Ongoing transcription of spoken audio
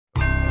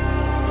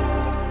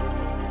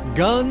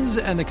Guns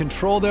and the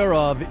control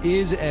thereof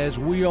is, as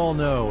we all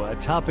know, a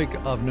topic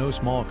of no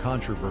small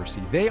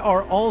controversy. They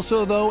are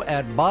also, though,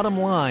 at bottom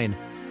line,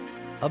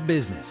 a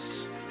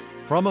business.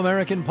 From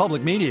American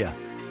Public Media,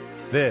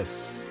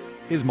 this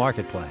is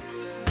Marketplace.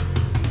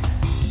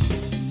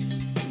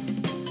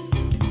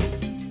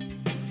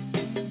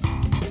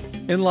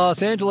 In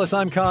Los Angeles,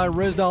 I'm Kai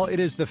Rizdal. It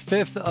is the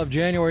 5th of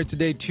January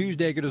today,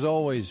 Tuesday. Good as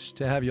always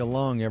to have you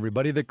along,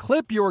 everybody. The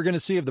clip you're going to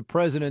see of the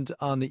president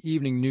on the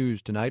evening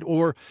news tonight,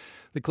 or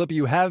the clip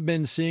you have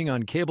been seeing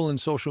on cable and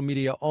social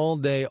media all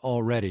day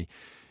already,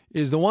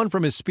 is the one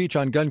from his speech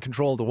on gun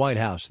control at the White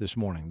House this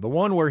morning. The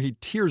one where he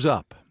tears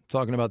up,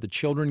 talking about the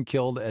children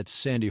killed at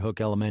Sandy Hook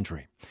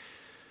Elementary.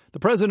 The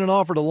president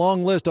offered a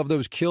long list of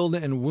those killed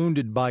and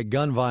wounded by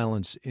gun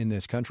violence in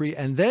this country,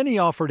 and then he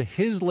offered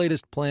his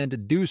latest plan to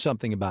do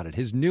something about it,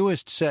 his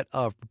newest set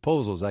of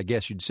proposals, I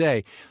guess you'd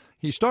say.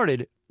 He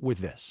started with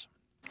this.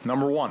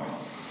 Number one,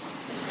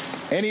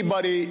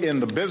 anybody in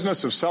the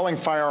business of selling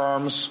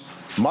firearms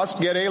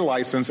must get a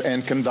license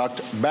and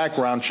conduct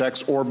background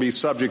checks or be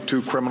subject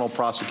to criminal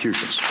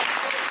prosecutions.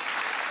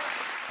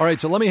 All right,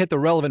 so let me hit the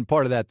relevant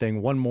part of that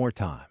thing one more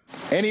time.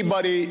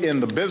 Anybody in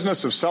the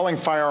business of selling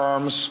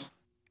firearms.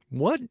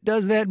 What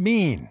does that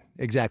mean,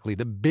 exactly,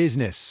 the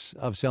business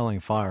of selling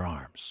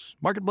firearms?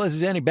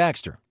 Marketplace's Annie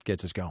Baxter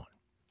gets us going.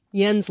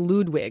 Jens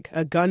Ludwig,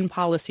 a gun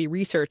policy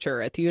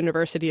researcher at the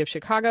University of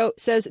Chicago,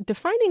 says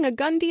defining a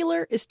gun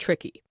dealer is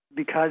tricky.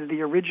 Because the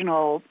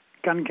original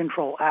Gun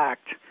Control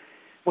Act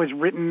was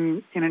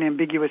written in an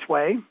ambiguous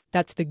way.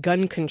 That's the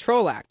Gun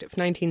Control Act of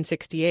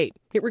 1968.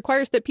 It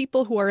requires that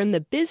people who are in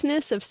the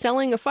business of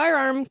selling a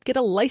firearm get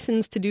a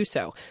license to do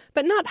so,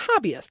 but not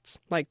hobbyists,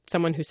 like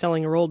someone who's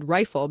selling her old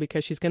rifle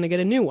because she's going to get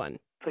a new one.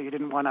 So you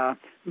didn't want to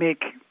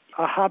make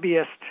a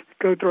hobbyist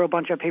go through a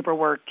bunch of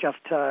paperwork just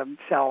to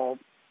sell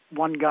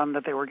one gun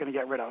that they were going to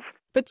get rid of.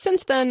 But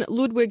since then,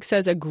 Ludwig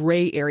says a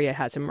gray area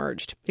has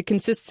emerged. It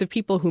consists of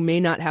people who may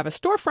not have a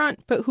storefront,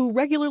 but who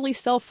regularly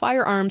sell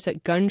firearms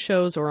at gun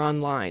shows or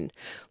online.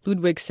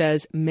 Ludwig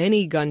says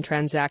many gun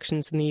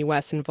transactions in the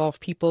U.S. involve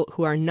people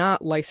who are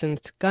not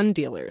licensed gun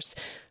dealers.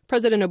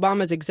 President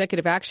Obama's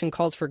executive action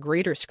calls for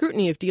greater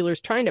scrutiny of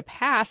dealers trying to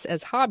pass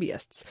as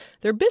hobbyists.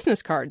 Their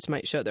business cards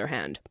might show their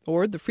hand,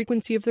 or the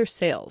frequency of their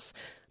sales.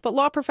 But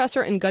law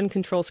professor and gun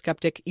control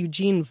skeptic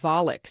Eugene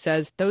Volokh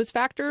says those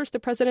factors the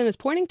president is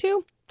pointing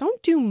to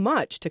don't do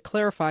much to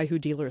clarify who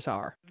dealers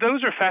are.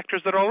 Those are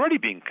factors that are already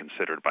being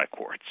considered by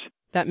courts.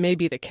 That may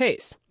be the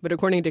case, but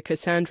according to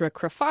Cassandra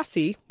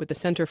Crafasi with the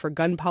Center for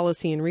Gun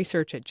Policy and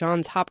Research at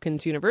Johns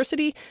Hopkins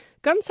University,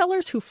 gun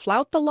sellers who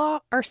flout the law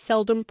are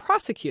seldom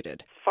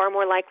prosecuted. Far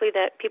more likely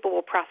that people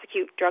will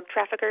prosecute drug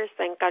traffickers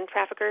than gun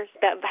traffickers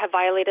that have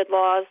violated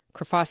laws.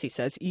 Crafasi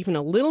says even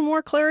a little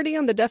more clarity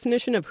on the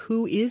definition of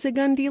who is a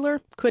gun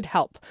dealer could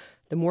help.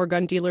 The more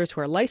gun dealers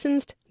who are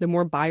licensed, the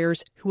more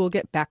buyers who will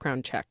get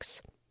background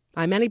checks.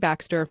 I'm Annie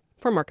Baxter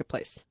for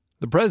Marketplace.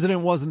 The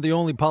president wasn't the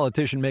only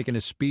politician making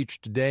a speech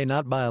today,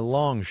 not by a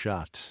long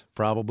shot,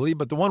 probably.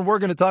 But the one we're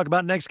going to talk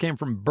about next came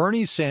from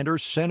Bernie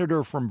Sanders,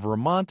 senator from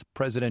Vermont,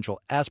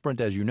 presidential aspirant,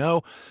 as you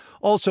know,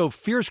 also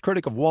fierce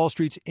critic of Wall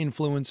Street's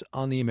influence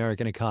on the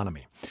American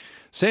economy.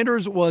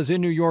 Sanders was in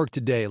New York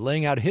today,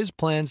 laying out his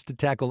plans to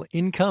tackle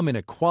income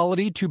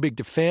inequality, too big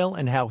to fail,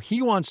 and how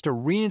he wants to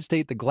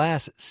reinstate the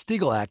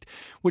Glass-Steagall Act,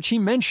 which he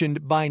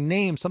mentioned by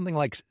name something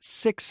like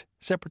 6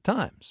 separate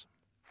times.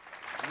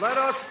 Let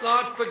us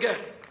not forget,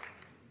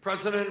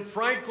 President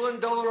Franklin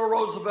Delano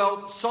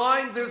Roosevelt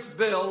signed this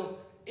bill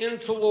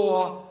into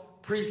law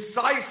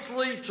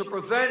precisely to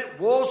prevent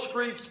Wall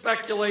Street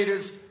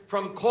speculators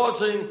from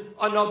causing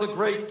another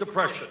Great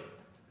Depression.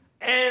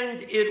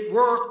 And it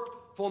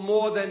worked for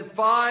more than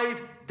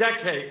 5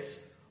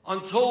 decades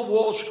until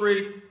Wall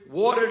Street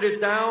watered it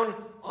down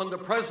under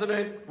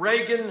President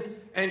Reagan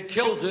and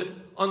killed it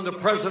under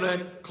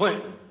President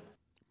Clinton.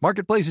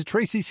 Marketplace's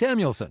Tracy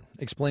Samuelson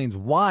explains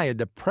why a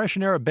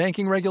Depression-era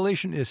banking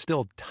regulation is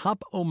still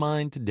top of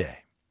mind today.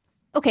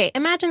 Okay,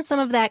 imagine some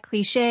of that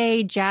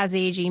cliche,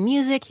 jazz-agey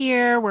music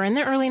here. We're in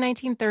the early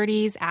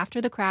 1930s, after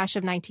the crash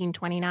of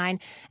 1929,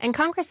 and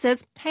Congress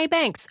says, hey,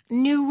 banks,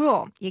 new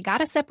rule. You got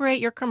to separate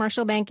your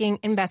commercial banking,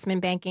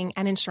 investment banking,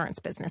 and insurance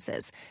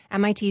businesses.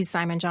 MIT's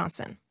Simon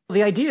Johnson.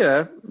 The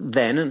idea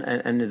then,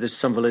 and there's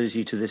some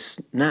validity to this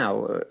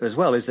now as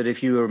well, is that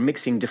if you are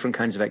mixing different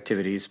kinds of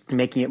activities,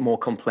 making it more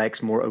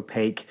complex, more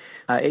opaque,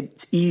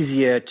 it's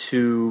easier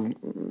to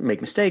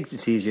make mistakes,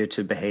 it's easier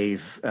to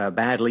behave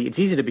badly, it's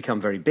easier to become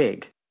very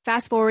big.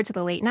 Fast forward to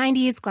the late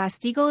 90s,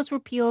 Glass-Steagall is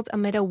repealed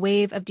amid a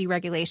wave of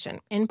deregulation,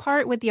 in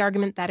part with the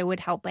argument that it would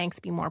help banks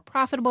be more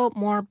profitable,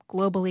 more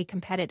globally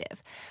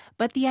competitive.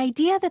 But the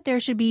idea that there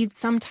should be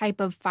some type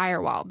of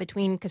firewall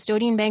between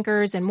custodian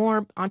bankers and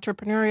more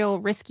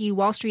entrepreneurial, risky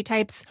Wall Street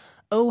types,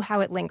 oh,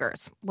 how it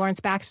lingers. Lawrence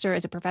Baxter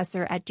is a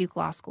professor at Duke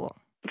Law School.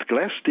 The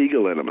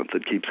Glass-Steagall element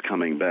that keeps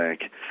coming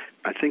back,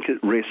 I think it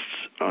rests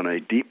on a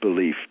deep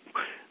belief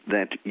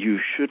that you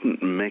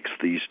shouldn't mix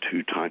these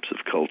two types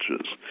of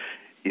cultures,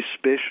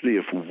 especially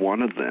if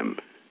one of them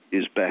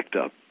is backed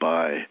up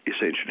by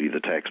essentially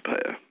the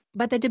taxpayer.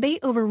 But the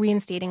debate over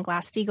reinstating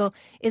Glass-Steagall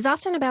is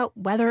often about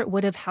whether it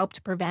would have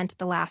helped prevent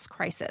the last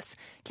crisis.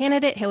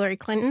 Candidate Hillary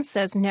Clinton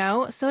says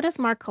no, so does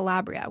Mark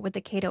Calabria with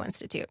the Cato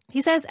Institute.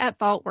 He says at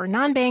fault were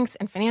non-banks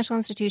and financial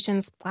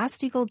institutions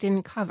Glass-Steagall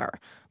didn't cover.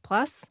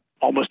 Plus,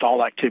 almost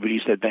all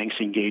activities that banks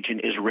engage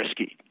in is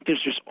risky.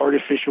 There's this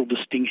artificial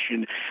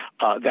distinction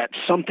that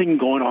something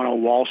going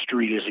on Wall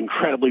Street is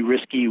incredibly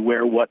risky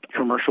where what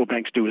commercial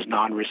banks do is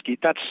non-risky.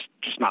 That's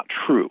just not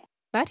true.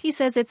 But he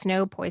says it's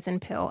no poison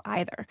pill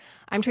either.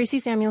 I'm Tracy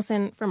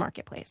Samuelson for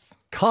Marketplace.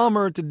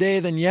 Calmer today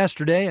than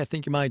yesterday, I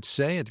think you might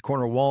say, at the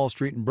corner of Wall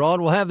Street and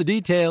Broad. We'll have the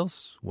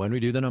details when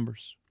we do the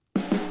numbers. –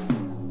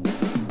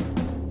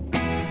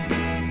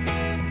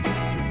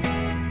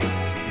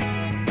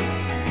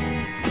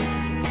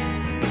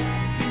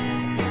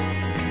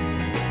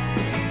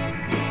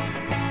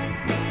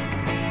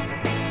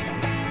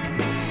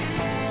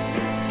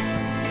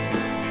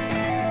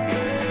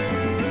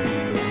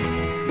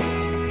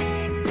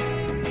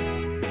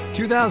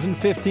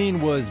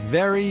 2015 was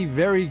very,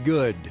 very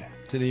good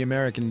to the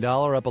American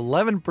dollar, up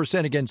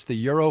 11% against the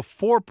euro,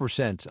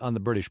 4% on the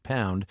British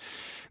pound.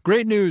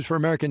 Great news for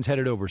Americans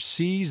headed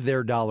overseas.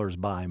 Their dollars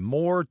buy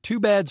more. Too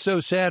bad, so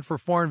sad for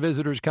foreign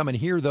visitors coming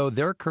here, though.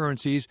 Their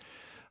currencies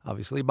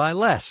obviously buy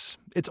less.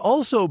 It's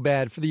also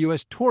bad for the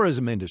U.S.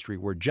 tourism industry,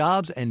 where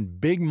jobs and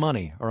big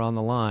money are on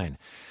the line.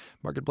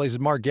 Marketplace's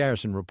Mark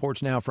Garrison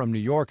reports now from New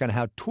York on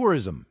how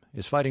tourism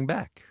is fighting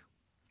back.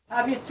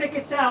 Have your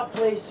tickets out,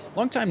 please.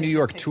 Longtime New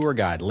York tour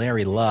guide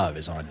Larry Love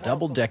is on a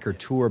double-decker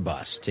tour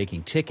bus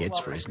taking tickets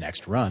for his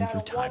next run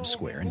through Times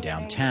Square in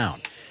downtown.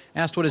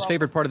 Asked what his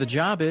favorite part of the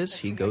job is,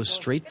 he goes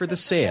straight for the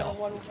sale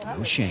with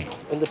no shame.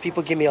 When the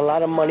people give me a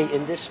lot of money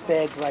in this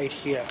bag right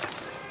here,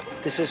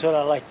 this is what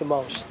I like the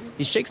most.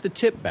 He shakes the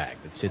tip bag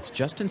that sits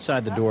just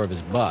inside the door of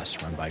his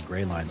bus run by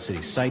Gray Line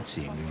City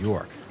Sightseeing, New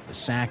York. The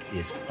sack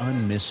is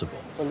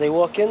unmissable. When they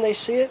walk in, they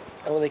see it,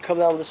 and when they come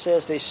down the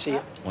stairs, they see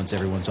it. Once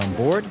everyone's on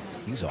board,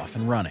 he's off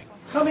and running.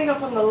 Coming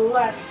up on the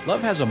left.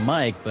 Love has a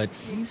mic, but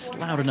he's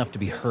loud enough to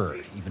be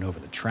heard, even over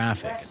the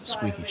traffic and the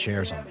squeaky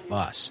chairs on the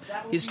bus.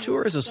 His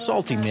tour is a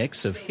salty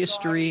mix of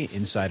history,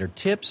 insider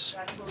tips,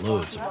 and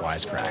loads of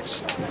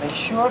wisecracks. Make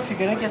sure if you're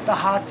going to get the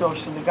hot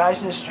dogs from the guys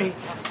in the street,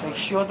 make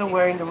sure they're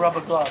wearing the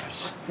rubber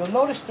gloves. You'll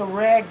notice the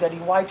rag that he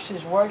wipes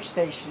his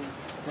workstation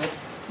with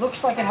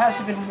looks like it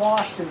hasn't been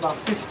washed in about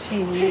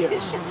 15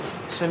 years.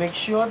 So make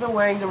sure they're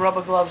wearing the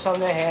rubber gloves on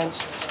their hands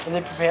when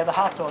they prepare the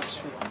hot dogs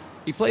for you.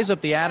 He plays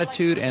up the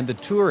attitude, and the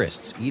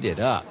tourists eat it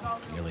up.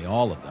 Nearly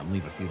all of them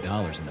leave a few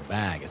dollars in the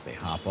bag as they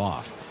hop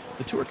off.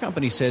 The tour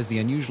company says the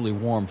unusually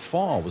warm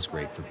fall was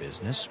great for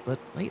business, but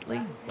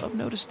lately, Love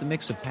noticed the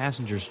mix of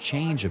passengers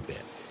change a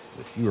bit,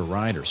 with fewer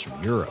riders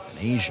from Europe and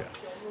Asia.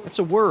 That's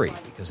a worry,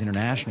 because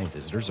international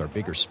visitors are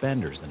bigger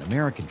spenders than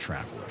American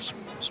travelers.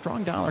 A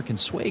strong dollar can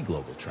sway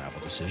global travel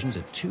decisions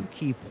at two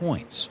key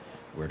points: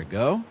 where to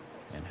go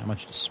and how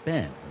much to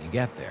spend when you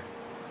get there.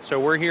 So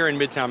we're here in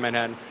Midtown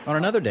Manhattan. On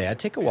another day, I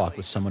take a walk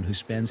with someone who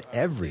spends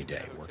every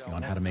day working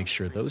on how to make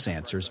sure those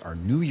answers are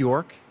New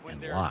York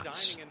and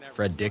lots.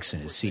 Fred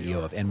Dixon is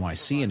CEO of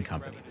NYC &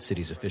 Company, the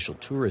city's official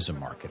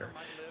tourism marketer.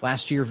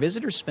 Last year,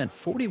 visitors spent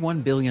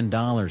 $41 billion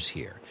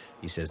here.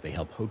 He says they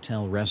help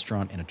hotel,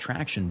 restaurant, and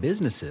attraction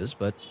businesses,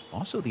 but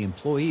also the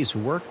employees who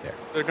work there.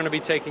 They're going to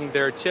be taking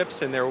their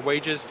tips and their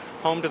wages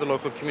home to the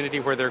local community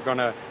where they're going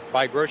to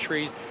buy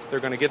groceries, they're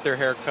going to get their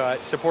hair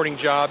cut, supporting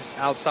jobs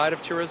outside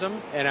of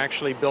tourism, and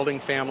actually building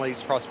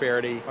families'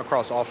 prosperity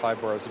across all 5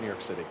 boroughs of New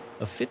York City.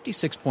 Of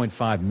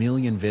 56.5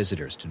 million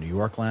visitors to New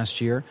York last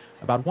year,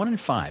 about 1 in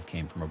 5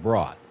 came from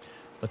abroad,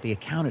 but they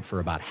accounted for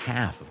about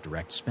half of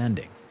direct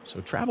spending. So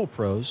travel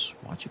pros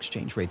watch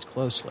exchange rates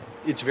closely.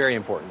 It's very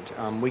important.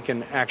 We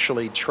can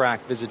actually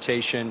track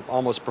visitation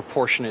almost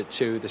proportionate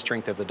to the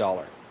strength of the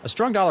dollar. A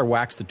strong dollar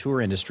whacks the tour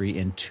industry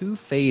in 2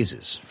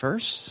 phases.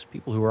 First,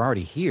 people who are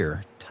already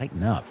here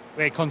tighten up.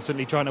 We're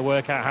constantly trying to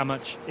work out how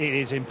much it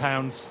is in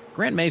pounds.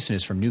 Grant Mason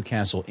is from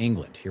Newcastle,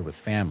 England, here with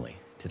family.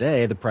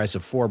 Today, the price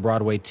of 4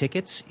 Broadway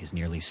tickets is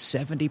nearly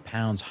 70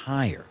 pounds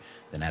higher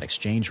than at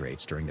exchange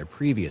rates during their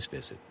previous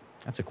visit.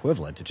 That's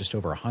equivalent to just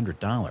over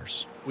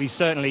 $100. We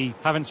certainly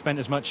haven't spent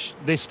as much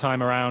this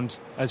time around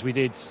as we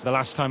did the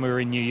last time we were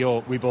in New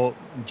York. We bought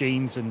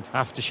jeans and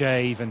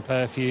aftershave and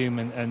perfume,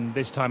 and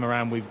this time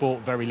around we've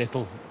bought very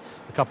little.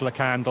 A couple of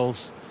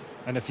candles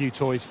and a few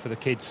toys for the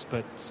kids,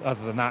 but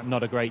other than that,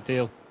 not a great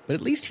deal. But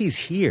at least he's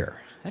here.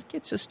 That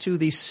gets us to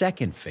the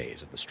second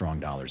phase of the strong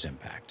dollar's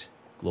impact.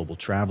 Global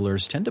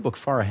travelers tend to book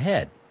far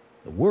ahead.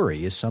 The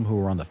worry is some who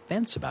are on the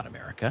fence about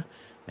America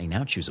may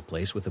now choose a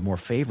place with a more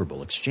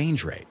favorable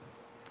exchange rate.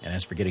 And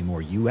as for getting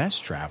more U.S.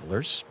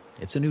 travelers,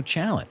 it's a new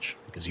challenge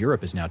because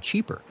Europe is now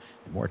cheaper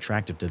and more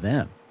attractive to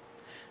them.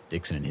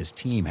 Dixon and his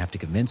team have to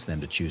convince them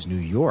to choose New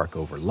York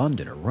over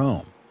London or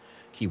Rome.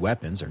 Key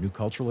weapons are new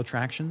cultural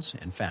attractions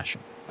and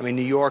fashion. I mean,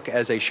 New York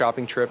as a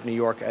shopping trip, New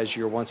York as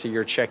your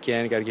once-a-year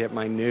check-in, got to get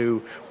my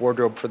new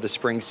wardrobe for the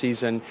spring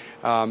season,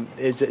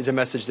 is a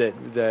message that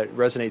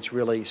resonates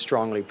really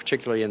strongly,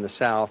 particularly in the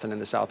South and in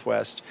the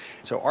Southwest.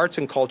 So arts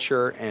and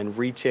culture and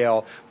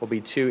retail will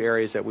be two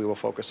areas that we will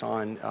focus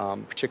on,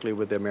 particularly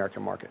with the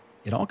American market.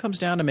 It all comes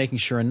down to making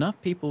sure enough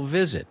people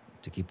visit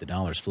to keep the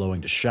dollars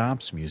flowing to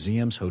shops,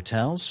 museums,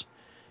 hotels,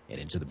 and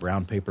into the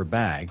brown paper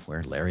bag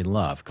where Larry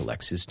Love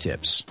collects his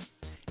tips.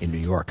 In New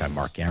York, I'm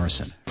Mark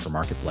Garrison for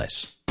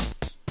Marketplace.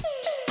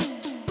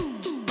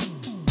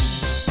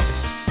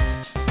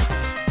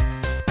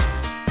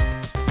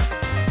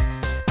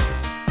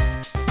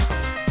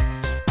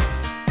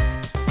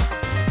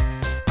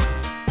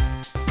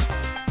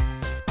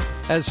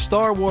 As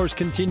Star Wars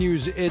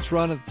continues its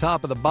run at the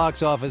top of the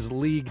box office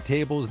league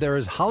tables, there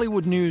is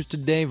Hollywood news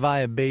today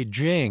via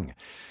Beijing.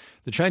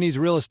 The Chinese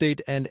real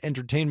estate and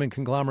entertainment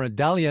conglomerate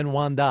Dalian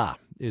Wanda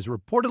is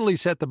reportedly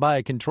set to buy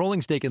a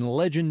controlling stake in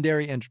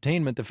Legendary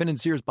Entertainment, the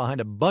financiers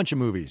behind a bunch of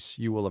movies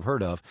you will have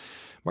heard of.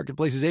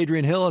 Marketplace's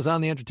Adrian Hill is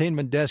on the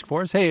entertainment desk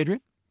for us. Hey,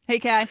 Adrian. Hey,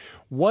 Kai.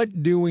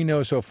 What do we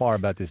know so far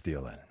about this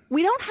deal, then?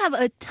 We don't have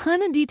a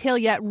ton of detail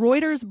yet.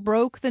 Reuters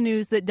broke the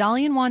news that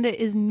Dalian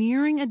Wanda is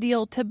nearing a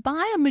deal to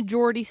buy a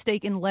majority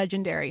stake in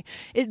Legendary.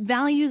 It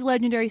values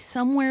Legendary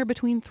somewhere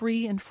between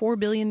 $3 and $4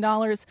 billion.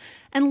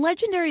 And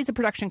Legendary is a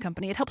production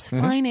company. It helps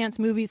finance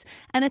movies,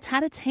 and it's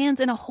had its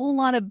hands in a whole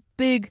lot of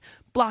big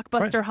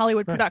blockbuster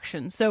Hollywood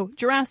productions. So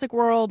Jurassic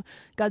World,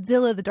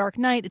 Godzilla, The Dark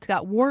Knight, it's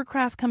got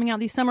Warcraft coming out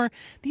this summer.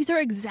 These are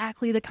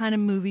exactly the kind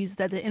of movies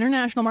that the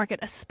international market,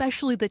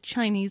 especially the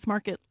Chinese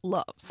market,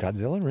 loves.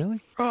 Godzilla,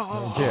 really?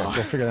 Oh. Okay,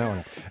 we'll figure that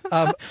one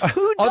out.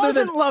 Who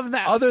doesn't love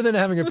that? Other than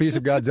having a piece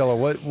of Godzilla,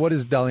 what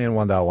does Dalian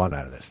Wanda want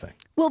out of this thing?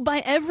 Well,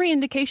 by every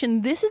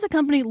indication, this is a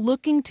company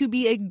looking to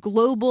be a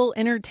global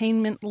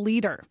entertainment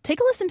leader. Take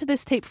a listen to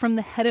this tape from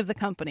the head of the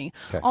company.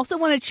 Okay. Also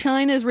one of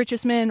China's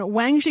richest men,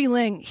 Wang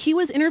Zhiling. He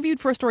was interviewed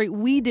for a story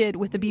we did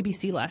with the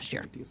BBC last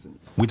year.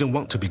 We don't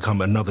want to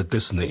become another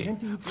Disney.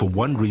 For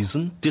one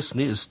reason,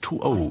 Disney is too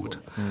old.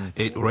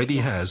 It already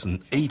has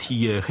an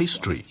 80-year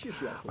history.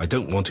 I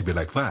don't want to be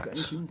like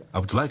that. I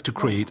would like to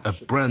create a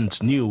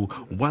brand new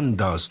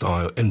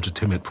Wanda-style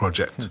entertainment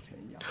project.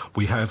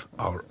 We have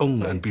our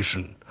own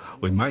ambition.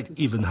 We might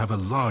even have a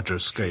larger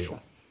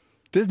scale.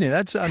 Disney,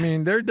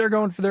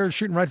 they're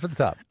shooting right for the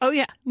top. Oh,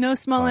 yeah. No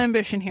small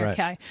ambition here,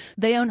 Kai.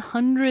 They own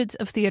hundreds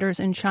of theaters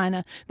in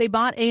China. They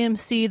bought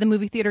AMC, the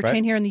movie theater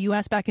chain here in the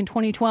U.S. back in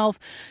 2012.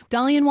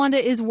 Dalian Wanda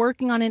is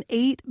working on an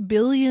 $8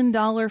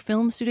 billion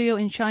film studio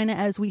in China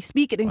as we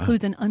speak. It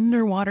includes an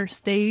underwater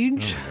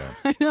stage. Oh,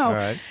 I know. All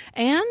right.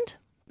 And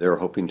they're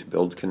hoping to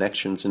build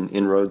connections and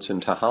inroads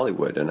into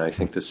Hollywood, and I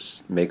think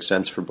this makes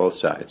sense for both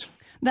sides.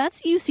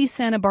 That's UC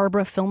Santa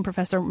Barbara film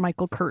professor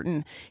Michael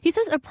Curtin. He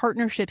says a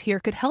partnership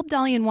here could help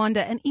Dalian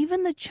Wanda and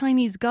even the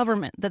Chinese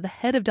government that the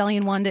head of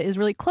Dalian Wanda is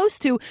really close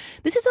to.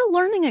 This is a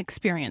learning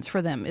experience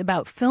for them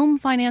about film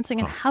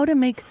financing and how to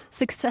make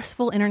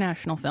successful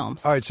international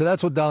films. All right, so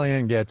that's what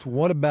Dalian gets.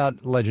 What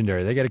about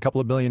Legendary? They get a couple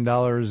of $1 billion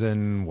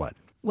and what?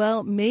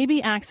 Well,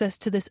 maybe access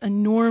to this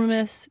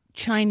enormous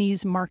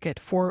Chinese market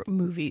for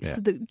movies. Yeah.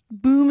 The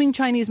booming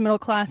Chinese middle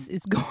class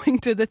is going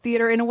to the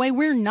theater in a way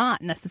we're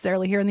not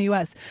necessarily here in the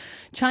U.S.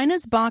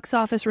 China's box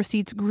office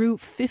receipts grew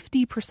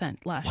 50%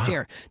 last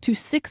year to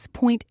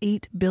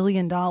 $6.8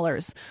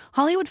 billion.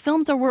 Hollywood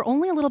films were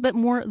only a little bit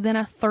more than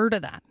a third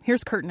of that.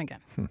 Here's Curtin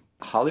again.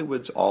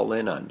 Hollywood's all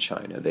in on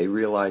China. They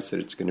realize that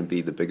it's going to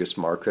be the biggest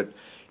market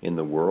in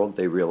the world.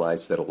 They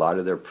realize that a lot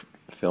of their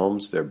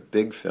films, their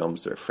big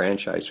films, their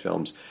franchise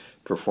films,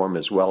 perform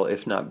as well,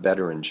 if not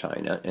better, in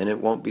China. And it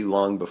won't be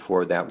long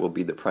before that will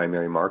be the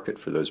primary market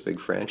for those big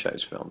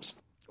franchise films.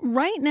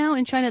 Right now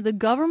in China, the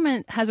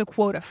government has a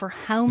quota for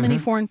how many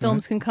foreign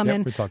films can come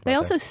in. They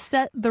also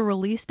set the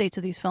release dates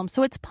of these films.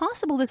 So it's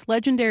possible this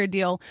Legendary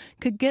deal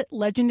could get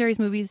Legendary's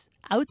movies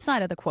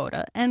outside of the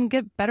quota and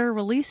get better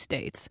release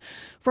dates.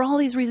 For all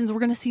these reasons, we're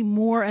going to see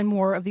more and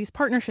more of these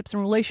partnerships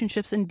and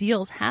relationships and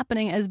deals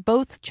happening as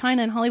both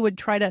China and Hollywood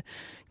try to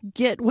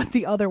get what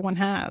the other one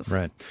has.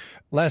 Right.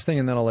 Last thing,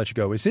 and then I'll let you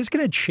go. Is this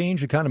going to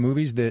change the kind of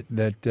movies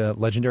that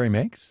Legendary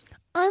makes?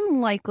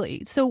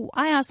 Unlikely. So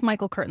I asked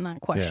Michael Curtin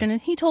that question, and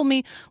he told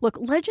me, look,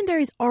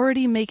 Legendary's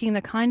already making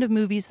the kind of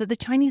movies that the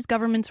Chinese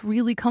government's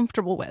really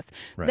comfortable with.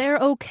 Right. They're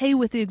okay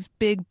with these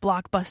big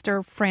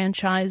blockbuster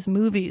franchise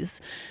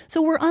movies.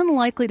 So we're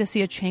unlikely to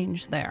see a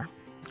change there.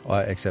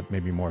 Except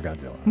maybe more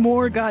Godzilla.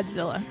 More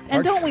Godzilla.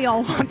 And don't we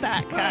all want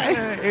that,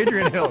 guy?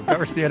 Adrian Hill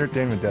covers the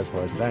entertainment desk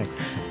for us. Thanks.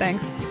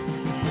 Thanks.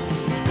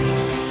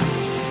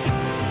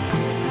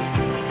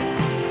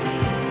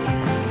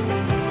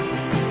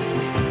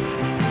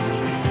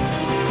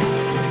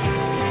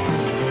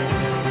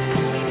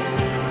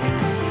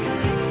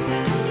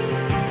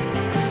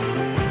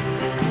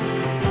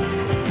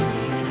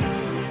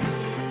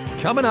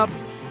 Coming up.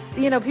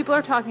 You know, people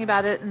are talking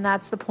about it, and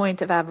that's the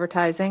point of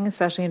advertising,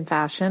 especially in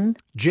fashion.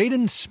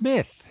 Jaden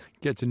Smith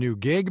gets a new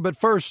gig, but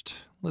first,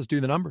 let's do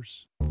the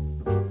numbers.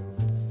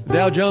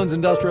 Dow Jones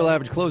Industrial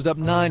Average closed up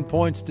 9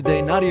 points today,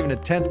 not even a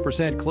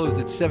 0.1%, closed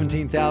at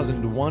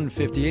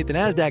 17,158. The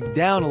Nasdaq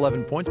down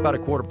 11 points, about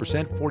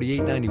 0.25%,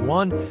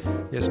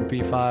 48.91. The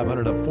S&P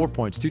 500 up 4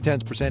 points,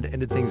 0.2%,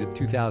 ended things at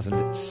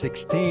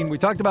 2016. We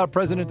talked about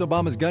President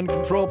Obama's gun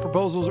control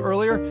proposals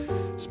earlier.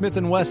 Smith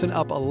 & Wesson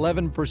up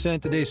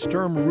 11% today.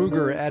 Sturm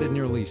Ruger added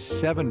nearly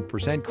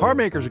 7%. Car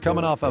makers are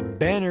coming off a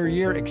banner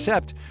year,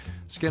 except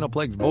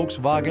scandal-plagued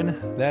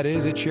Volkswagen. That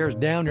is, its shares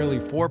down nearly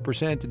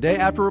 4% today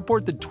after a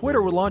report that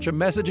Twitter would launch a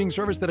messaging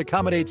service that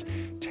accommodates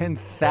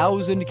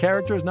 10,000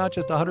 characters, not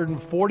just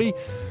 140.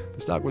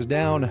 The stock was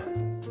down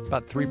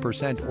about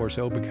 3% or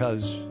so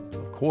because,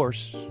 of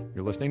course,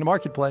 you're listening to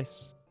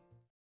Marketplace.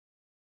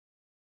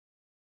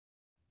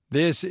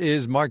 This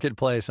is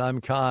Marketplace.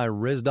 I'm Kai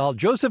Ryssdal.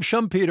 Joseph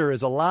Schumpeter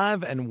is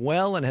alive and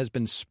well and has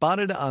been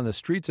spotted on the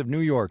streets of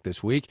New York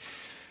this week.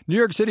 New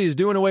York City is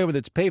doing away with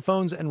its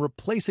payphones and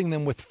replacing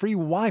them with free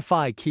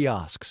Wi-Fi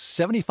kiosks,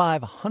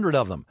 7,500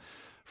 of them.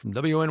 From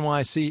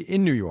WNYC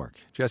in New York,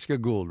 Jessica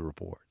Gould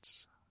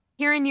reports.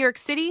 Here in New York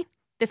City,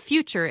 the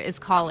future is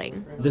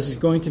calling. This is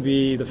going to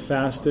be the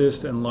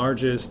fastest and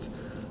largest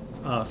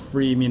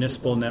free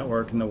municipal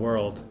network in the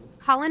world.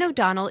 Colin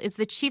O'Donnell is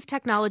the Chief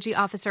Technology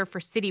Officer for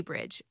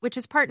CityBridge, which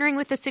is partnering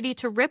with the city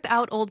to rip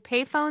out old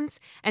payphones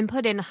and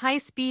put in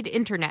high-speed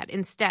internet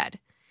instead.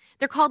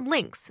 They're called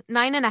links,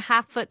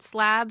 9.5-foot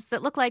slabs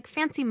that look like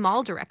fancy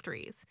mall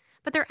directories.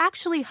 But they're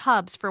actually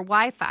hubs for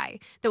Wi-Fi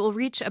that will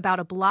reach about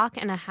 1.5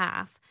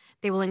 blocks.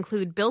 They will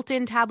include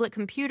built-in tablet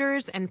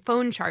computers and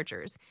phone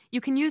chargers. You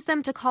can use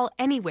them to call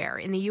anywhere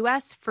in the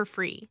U.S. for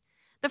free.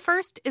 The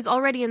first is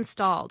already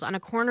installed on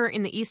a corner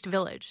in the East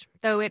Village,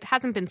 though it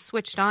hasn't been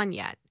switched on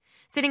yet.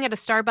 Sitting at a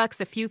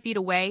Starbucks a few feet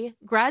away,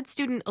 grad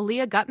student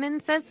Aaliyah Gutman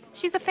says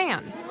she's a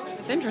fan.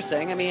 It's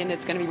interesting. I mean,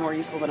 it's going to be more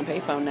useful than a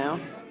payphone now.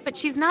 But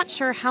she's not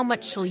sure how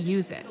much she'll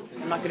use it.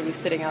 I'm not going to be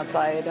sitting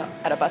outside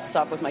at a bus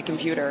stop with my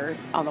computer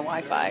on the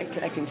Wi-Fi,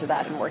 connecting to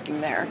that and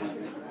working there.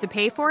 To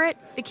pay for it,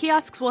 the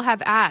kiosks will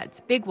have ads,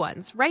 big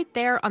ones, right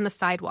there on the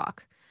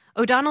sidewalk.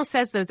 O'Donnell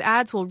says those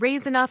ads will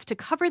raise enough to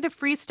cover the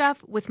free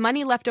stuff with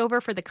money left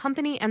over for the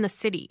company and the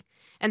city.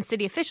 And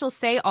city officials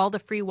say all the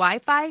free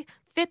Wi-Fi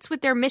fits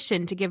with their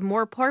mission to give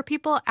more poor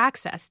people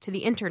access to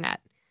the internet.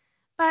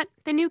 But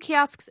the new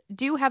kiosks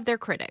do have their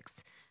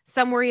critics.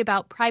 Some worry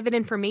about private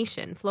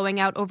information flowing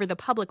out over the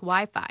public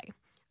Wi-Fi.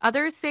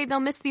 Others say they'll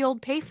miss the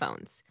old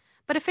payphones.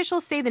 But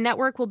officials say the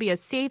network will be as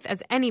safe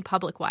as any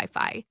public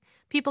Wi-Fi.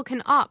 People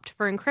can opt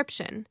for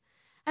encryption.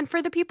 And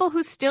for the people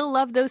who still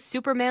love those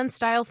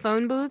Superman-style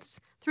phone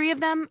booths, 3 of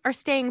them are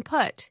staying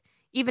put,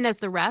 even as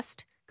the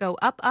rest go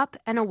up, up,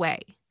 and away.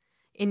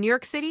 In New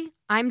York City,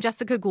 I'm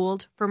Jessica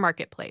Gould for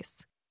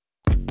Marketplace.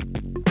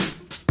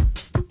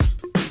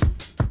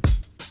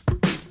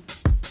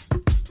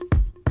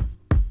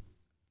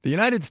 The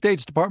United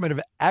States Department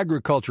of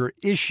Agriculture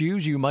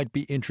issues, you might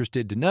be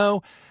interested to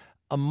know,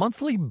 a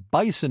monthly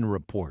bison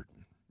report.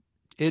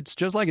 It's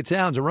just like it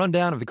sounds, a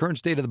rundown of the current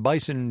state of the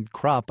bison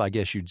crop, I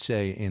guess you'd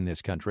say, in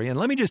this country. And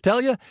let me just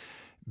tell you,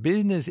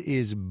 business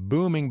is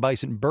booming.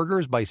 Bison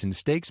burgers, bison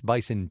steaks,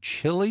 bison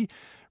chili.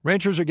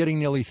 Ranchers are getting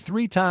nearly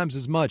 3 times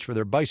as much for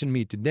their bison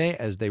meat today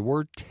as they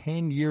were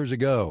 10 years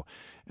ago.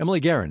 Emily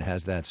Guerin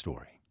has that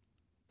story.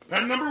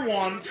 And number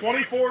 1,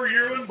 24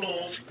 yearling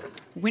bulls.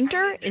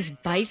 Winter is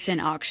bison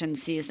auction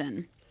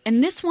season.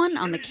 And this one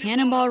on the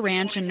Cannonball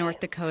Ranch in North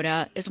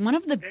Dakota is one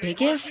of the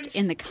biggest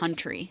in the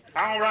country.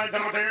 I'll ride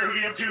someone there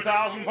who give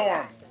 $2,000 for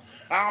them.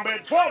 I'll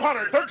bid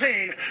 $1,200,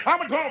 $1,300.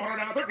 I'm at $1,200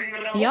 now,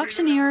 $1,300. The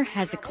auctioneer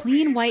has a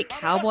clean white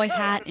cowboy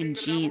hat and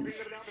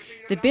jeans.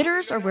 The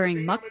bidders are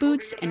wearing muck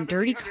boots and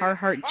dirty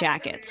Carhartt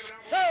jackets.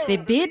 They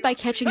bid by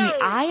catching the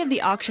eye of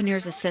the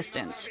auctioneer's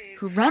assistants,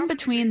 who run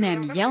between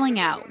them yelling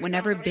out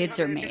whenever bids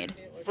are made.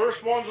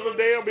 First ones of the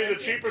day will be the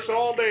cheapest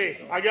all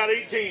day. I got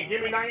 18.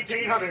 Give me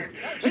 1,900.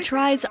 He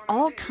tries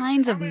all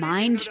kinds of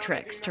mind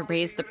tricks to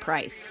raise the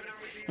price.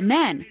 And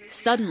then,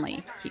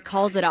 suddenly, he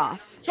calls it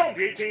off. So,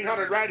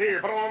 1,800 right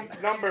here. Put on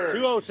number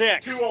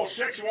 206.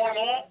 206, you want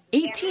them all?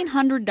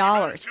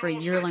 $1,800 for a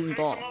yearling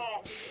bull.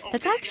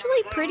 That's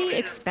actually pretty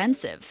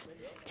expensive.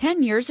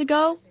 10 years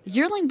ago,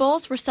 yearling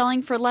bulls were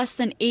selling for less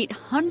than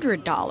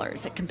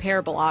 $800 at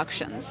comparable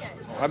auctions.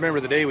 I remember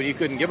the day when you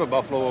couldn't give a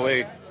buffalo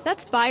away.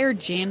 That's buyer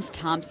James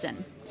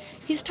Thompson.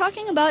 He's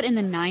talking about in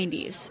the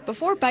 90s,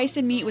 before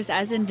bison meat was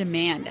as in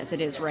demand as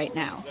it is right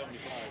now.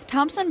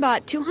 Thompson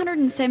bought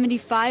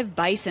 275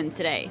 bison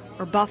today,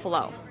 or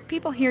buffalo.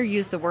 People here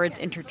use the words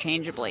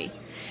interchangeably.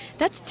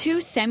 That's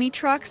 2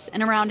 semi-trucks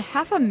and around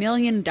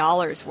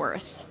 $500,000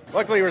 worth.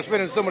 Luckily, we're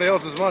spending somebody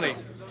else's money.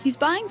 He's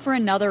buying for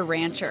another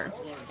rancher.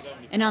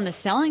 And on the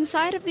selling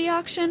side of the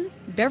auction,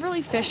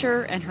 Beverly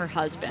Fisher and her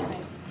husband.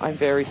 I'm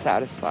very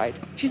satisfied.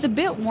 She's a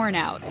bit worn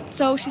out,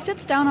 so she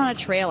sits down on a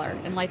trailer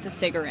and lights a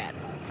cigarette.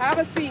 Have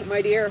a seat,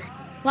 my dear.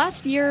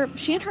 Last year,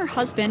 she and her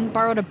husband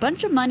borrowed a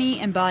bunch of money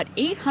and bought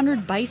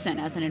 800 bison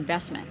as an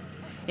investment.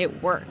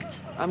 It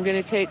worked. I'm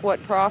going to take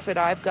what profit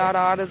I've got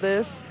out of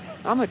this.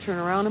 I'm going to turn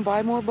around and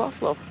buy more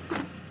buffalo.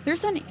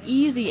 There's an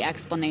easy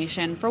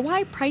explanation for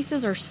why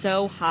prices are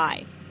so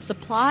high.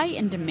 supply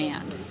and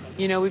demand.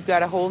 You know, we've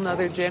got a whole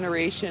nother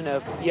generation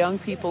of young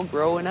people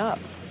growing up,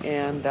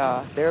 and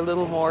they're a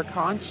little more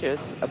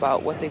conscious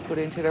about what they put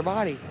into their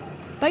body.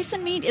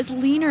 Bison meat is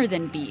leaner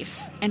than beef,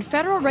 and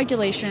federal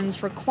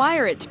regulations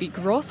require it to be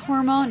growth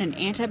hormone and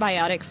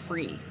antibiotic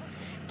free.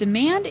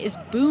 Demand is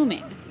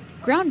booming.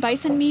 Ground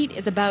bison meat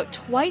is about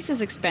twice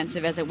as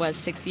expensive as it was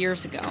 6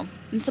 years ago,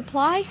 and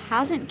supply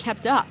hasn't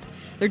kept up.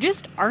 There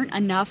just aren't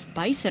enough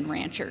bison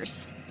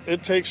ranchers.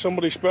 It takes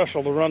somebody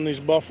special to run these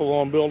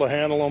buffalo and be able to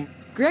handle them.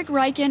 Greg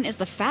Ryken is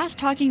the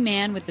fast-talking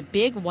man with the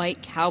big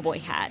white cowboy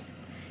hat.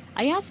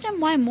 I asked him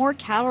why more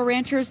cattle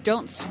ranchers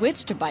don't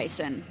switch to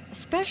bison,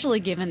 especially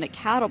given that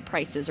cattle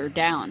prices are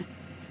down.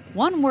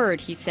 One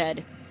word, he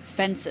said,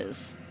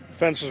 fences.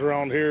 Fences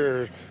around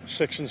here are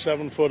 6 and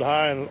 7 foot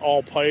high and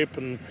all pipe,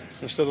 and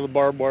instead of the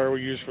barbed wire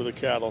we use for the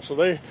cattle. So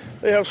they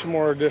have some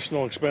more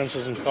additional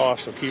expenses and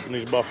costs of keeping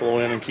these buffalo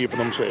in and keeping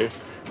them safe.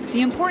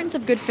 The importance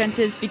of good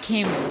fences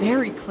became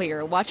very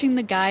clear watching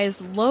the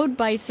guys load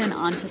bison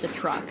onto the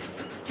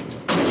trucks.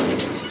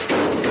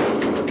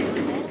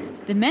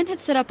 The men had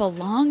set up a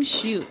long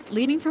chute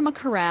leading from a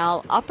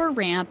corral up a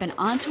ramp and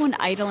onto an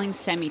idling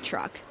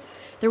semi-truck.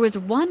 There was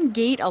one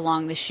gate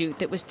along the chute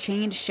that was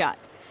chained shut,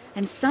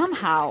 and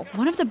somehow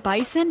one of the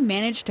bison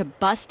managed to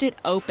bust it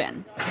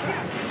open.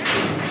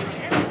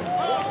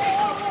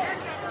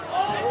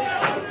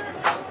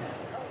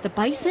 The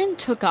bison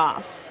took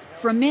off.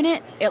 For a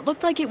minute, it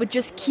looked like it would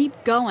just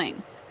keep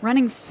going,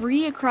 running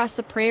free across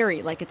the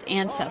prairie like its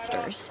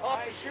ancestors.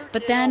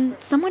 But then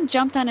someone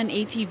jumped on an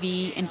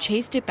ATV and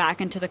chased it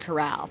back into the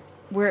corral,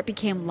 where it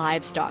became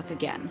livestock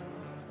again.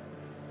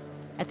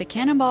 At the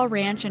Cannonball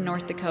Ranch in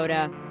North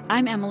Dakota,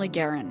 I'm Emily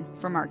Guerin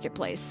for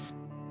Marketplace.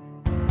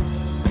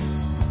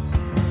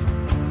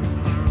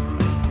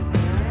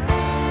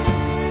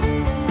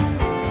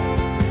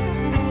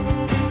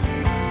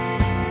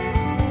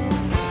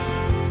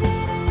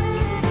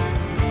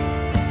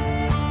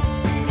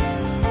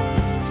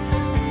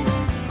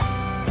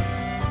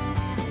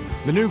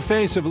 The new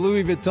face of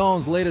Louis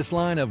Vuitton's latest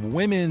line of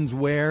women's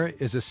wear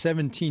is a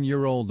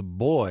 17-year-old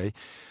boy.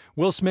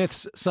 Will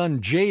Smith's son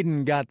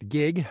Jaden got the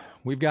gig.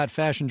 We've got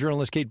fashion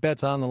journalist Kate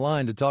Betts on the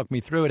line to talk me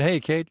through it. Hey,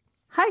 Kate.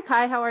 Hi,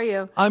 Kai. How are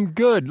you? I'm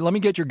good. Let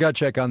me get your gut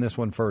check on this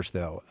one first,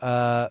 though.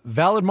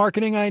 Valid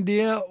marketing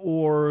idea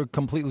or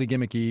completely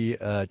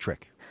gimmicky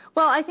trick?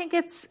 Well, I think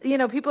it's,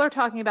 people are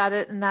talking about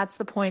it, and that's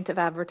the point of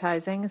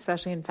advertising,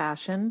 especially in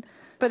fashion.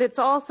 But it's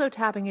also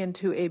tapping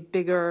into a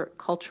bigger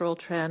cultural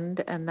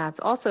trend, and that's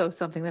also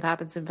something that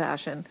happens in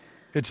fashion.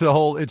 It's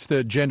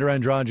the gender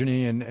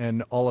androgyny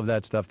and all of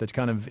that stuff that's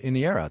kind of in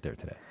the air out there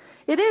today.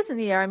 It is in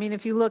the air. I mean,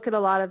 if you look at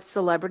a lot of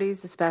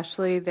celebrities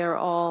especially, they're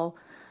all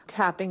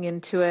tapping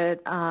into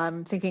it.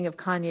 Thinking of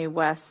Kanye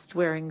West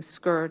wearing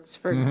skirts,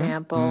 for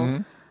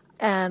example,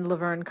 and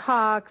Laverne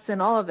Cox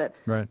and all of it.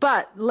 Right.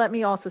 But let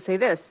me also say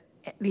this.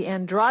 The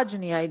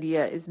androgyny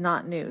idea is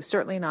not new,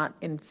 certainly not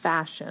in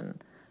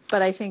fashion.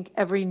 But I think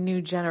every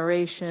new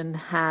generation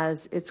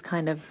has its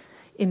kind of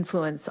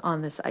influence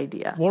on this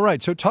idea. Well,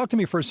 right. So talk to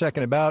me for a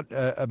second about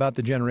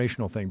the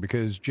generational thing,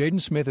 because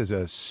Jaden Smith is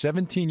a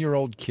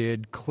 17-year-old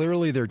kid.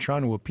 Clearly, they're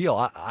trying to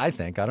appeal, I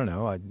think, I don't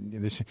know. I'm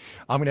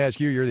going to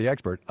ask you, you're the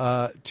expert,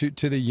 to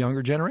the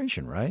younger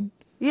generation, right?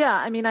 Yeah,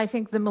 I mean, I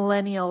think the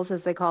millennials,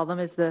 as they call them,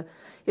 is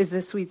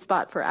the sweet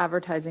spot for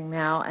advertising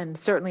now. And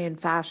certainly in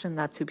fashion,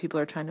 that's who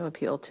people are trying to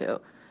appeal to.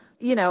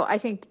 I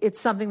think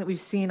it's something that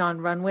we've seen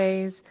on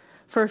runways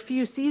for a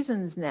few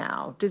seasons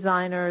now.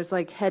 Designers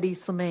like Hedi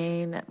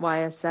Slimane at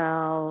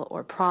YSL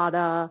or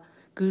Prada,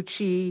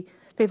 Gucci,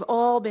 they've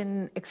all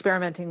been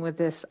experimenting with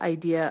this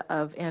idea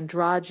of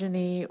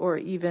androgyny or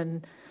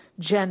even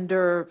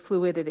gender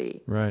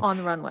fluidity on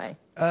the runway.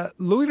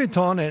 Louis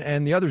Vuitton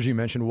and the others you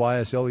mentioned,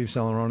 YSL, Yves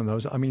Saint Laurent and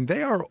those, I mean,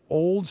 they are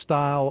old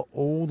style,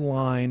 old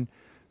line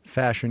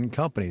fashion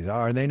companies.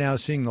 Are they now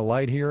seeing the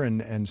light here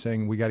and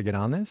saying we got to get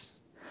on this?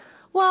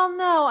 Well,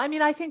 no. I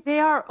mean, I think they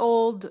are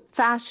old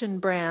fashion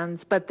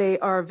brands, but they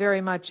are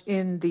very much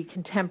in the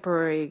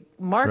contemporary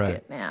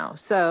market now.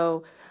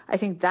 So I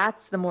think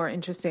that's the more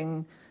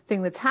interesting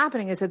thing that's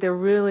happening, is that they're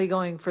really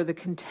going for the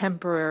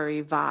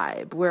contemporary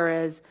vibe,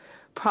 whereas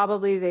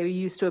probably they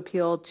used to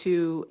appeal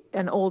to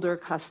an older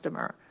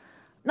customer.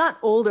 Not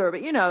older,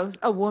 but,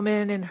 a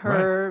woman in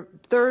her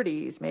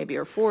 30s maybe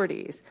or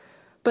 40s.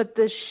 But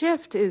the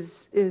shift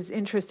is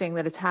interesting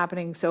that it's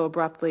happening so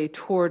abruptly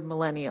toward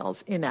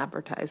millennials in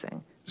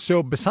advertising.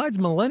 So besides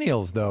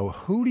millennials, though,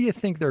 who do you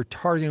think they're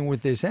targeting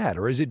with this ad?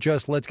 Or is it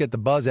just let's get the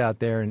buzz out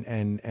there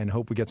and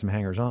hope we get some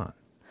hangers-on?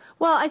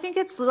 Well, I think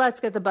it's let's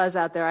get the buzz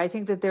out there. I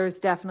think that there's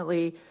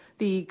definitely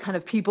the kind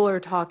of people are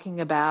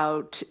talking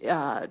about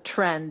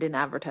trend in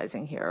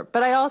advertising here.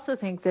 But I also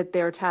think that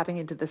they're tapping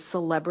into the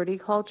celebrity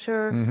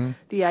culture,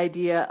 the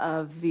idea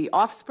of the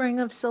offspring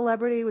of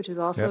celebrity, which is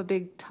also a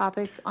big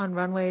topic on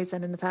runways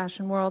and in the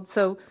fashion world.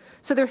 So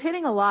they're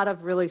hitting a lot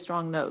of really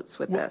strong notes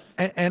with this.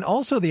 And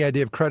also the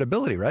idea of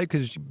credibility, right?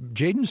 Because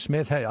Jaden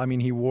Smith,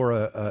 he wore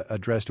a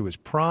dress to his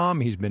prom.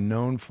 He's been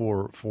known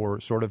for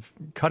sort of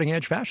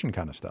cutting-edge fashion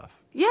kind of stuff.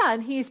 Yeah,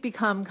 and he's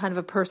become kind of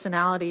a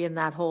personality in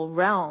that whole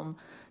realm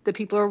that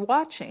people are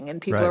watching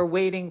and people are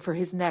waiting for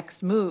his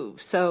next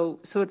move. So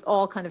it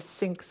all kind of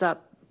syncs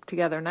up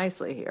together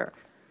nicely here.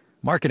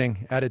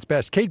 Marketing at its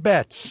best. Kate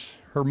Betts,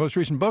 her most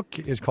recent book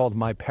is called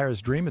My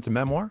Paris Dream. It's a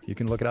memoir. You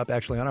can look it up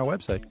actually on our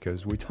website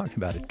because we talked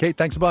about it. Kate,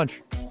 thanks a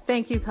bunch.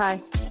 Thank you,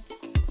 Kai.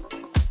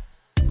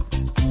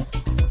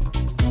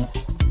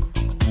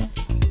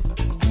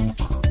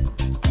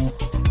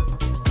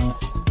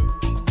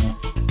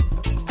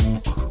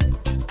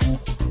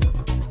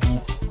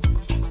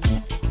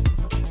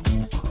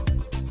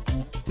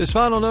 This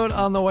final note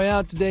on the way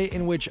out today,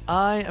 in which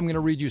I am going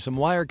to read you some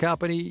wire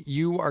copy.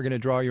 You are going to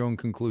draw your own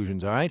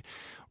conclusions, all right?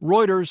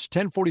 Reuters,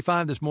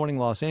 10:45 this morning,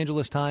 Los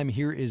Angeles time.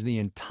 Here is the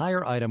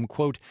entire item.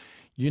 Quote,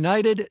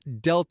 United,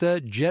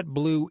 Delta,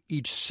 JetBlue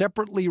each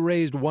separately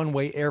raised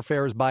one-way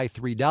airfares by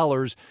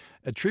 $3,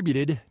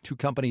 attributed to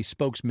company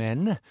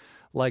spokesmen,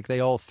 like they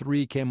all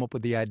three came up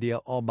with the idea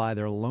all by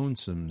their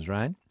lonesomes,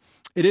 right?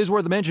 It is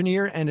worth a mention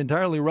here and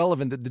entirely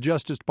relevant that the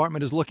Justice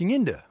Department is looking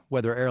into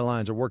whether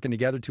airlines are working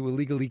together to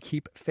illegally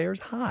keep fares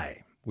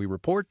high. We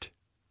report,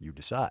 you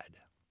decide.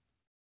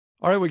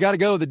 All right, we got to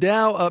go. The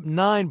Dow up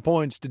 9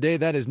 points today.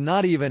 That is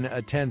not even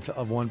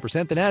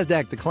 0.1%. The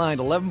Nasdaq declined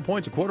 11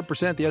 points,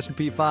 0.25%. The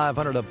S&P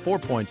 500 up 4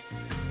 points,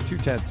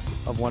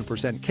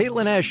 0.2%.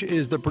 Caitlin Esch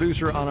is the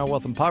producer on our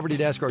Wealth and Poverty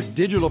Desk. Our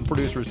digital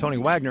producer is Tony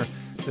Wagner.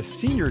 The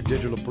senior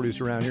digital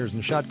producer around here is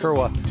Nishat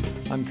Kurwa.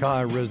 I'm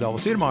Kai Rizdal. We'll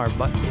see you tomorrow.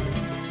 Bye.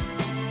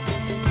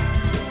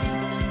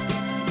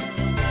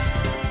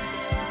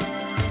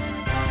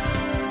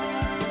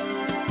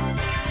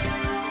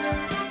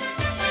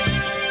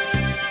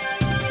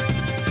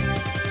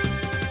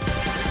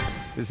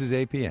 This is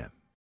APM.